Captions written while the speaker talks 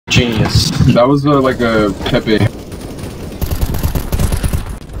genius. That was like a Pepe.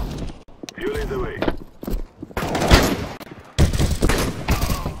 Fueling the way.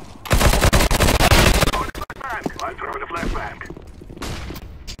 I'm throwing a flashbang.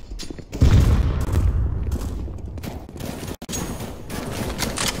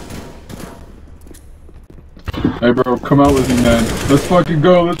 Hey bro, come out with me, man. Let's fucking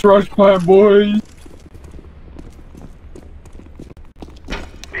go. Let's rush plant, boys.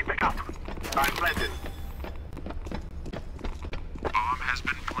 Need backup. I'm planted. Bomb has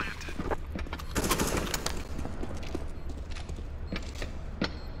been planted.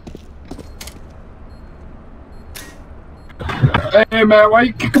 Hey man, why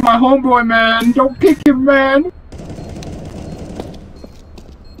you kicking my homeboy, man? Don't kick him, man.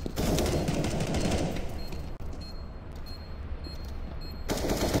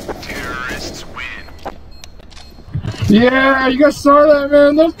 Terrorists win. Yeah, you guys saw that,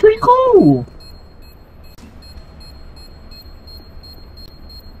 man. That was pretty cool.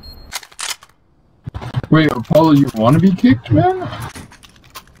 Wait, Apollo, you want to be kicked, man?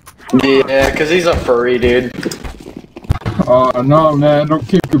 Yeah, cause he's a furry, dude. No, man. Don't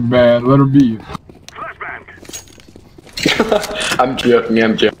kick him, man. Let him be. Flashbang. I'm joking,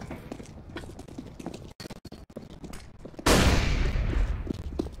 I'm joking.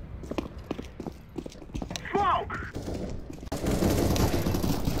 Smoke.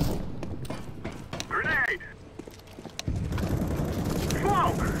 Grenade.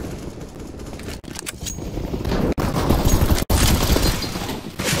 Smoke.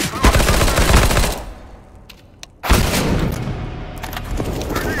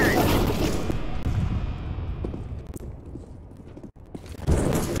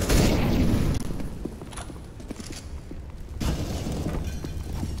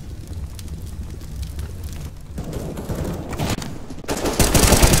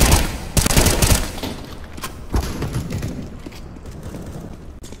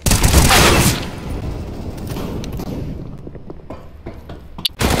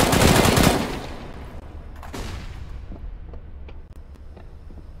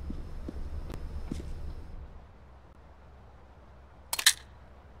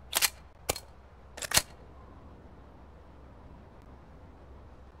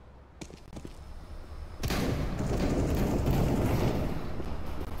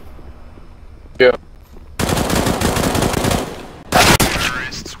 Yeah.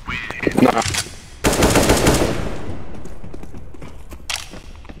 Terrorists win. Nah.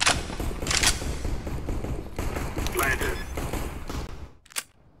 Planted.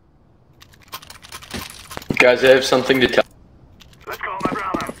 Guys, I have something to tell. Let's go, my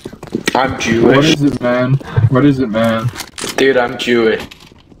brother. I'm What Jewish. is it, man? What is it, man? Dude, I'm Jewish.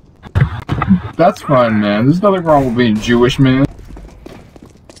 That's fine, man. There's nothing wrong with being Jewish, man.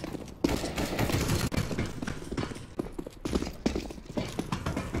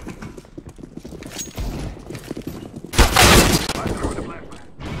 I'm throwing a flashbang.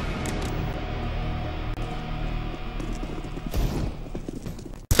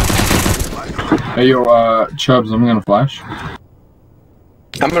 Hey, yo, Chubbs, I'm gonna flash.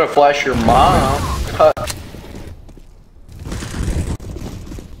 I'm gonna flash your mom.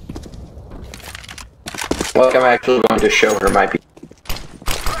 Like I'm actually going to show her my people.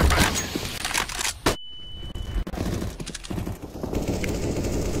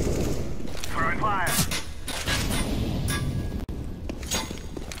 Throwing fire.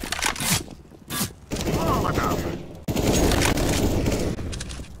 Molotov.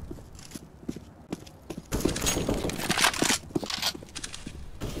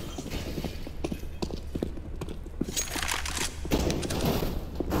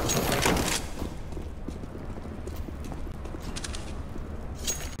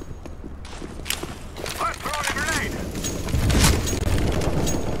 I'm throwing a grenade.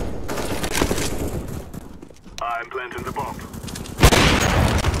 I'm planting the bomb.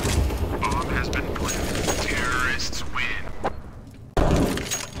 Bomb has been planted. Terrorists win.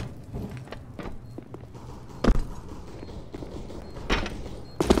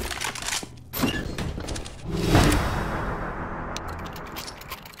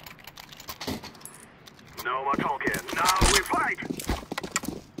 No more talking. Now we fight.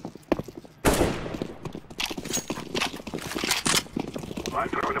 I'm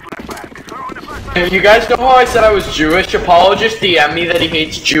throwing a flashbang. Throwing a flashbang. Hey, you guys know how I said I was Jewish? Apollo just DM'd me that he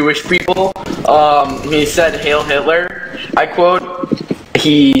hates Jewish people. He said, "Hail Hitler." I quote.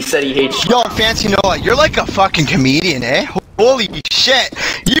 He said he hates. Yo, Fancy Noah, you're like a fucking comedian, eh? Holy shit.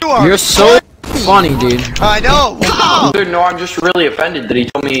 You are. You're so funny, dude. I know. Wow. Dude, no, I'm just really offended that he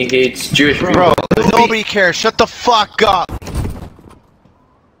told me he hates Jewish people. Bro, nobody cares. Shut the fuck up.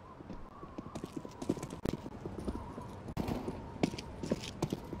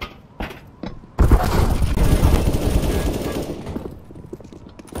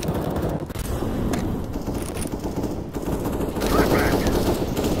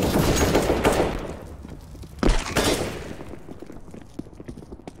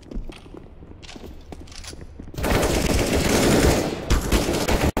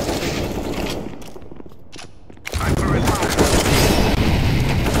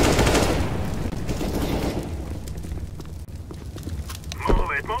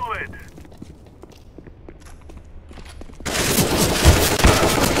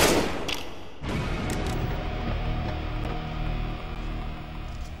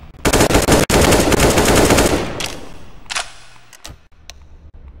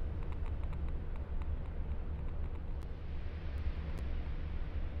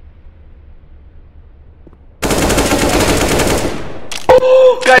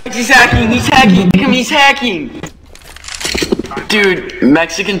 Guys, he's hacking. He's hacking. Look at him. He's hacking. Dude,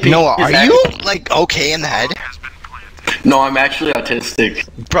 Mexican people. Noah, are you like okay in the head? No, I'm actually autistic.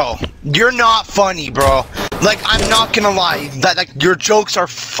 Bro, you're not funny, bro. Like, I'm not gonna lie. That like your jokes are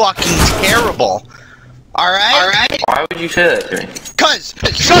fucking terrible. Alright? Why would you say that to me? Cause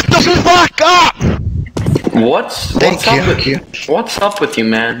shut the fuck up! What's up with you,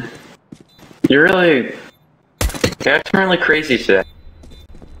 man? You're acting really crazy today.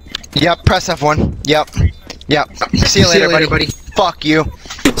 Yep, press F1. Yep. See you later, buddy. Fuck you.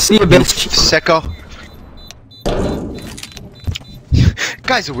 See you, bitch. Sicko.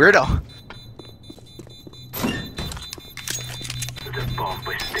 Guy's a weirdo. This bomb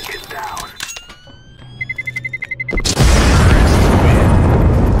will stick it down.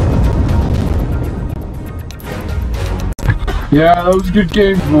 Yeah, that was a good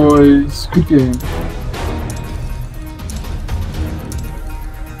game, boys. Good game.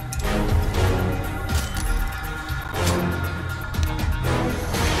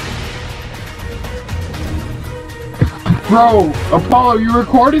 Bro, Apollo, you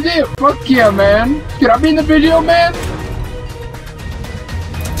recorded it? Fuck yeah, man. Can I be in the video, man?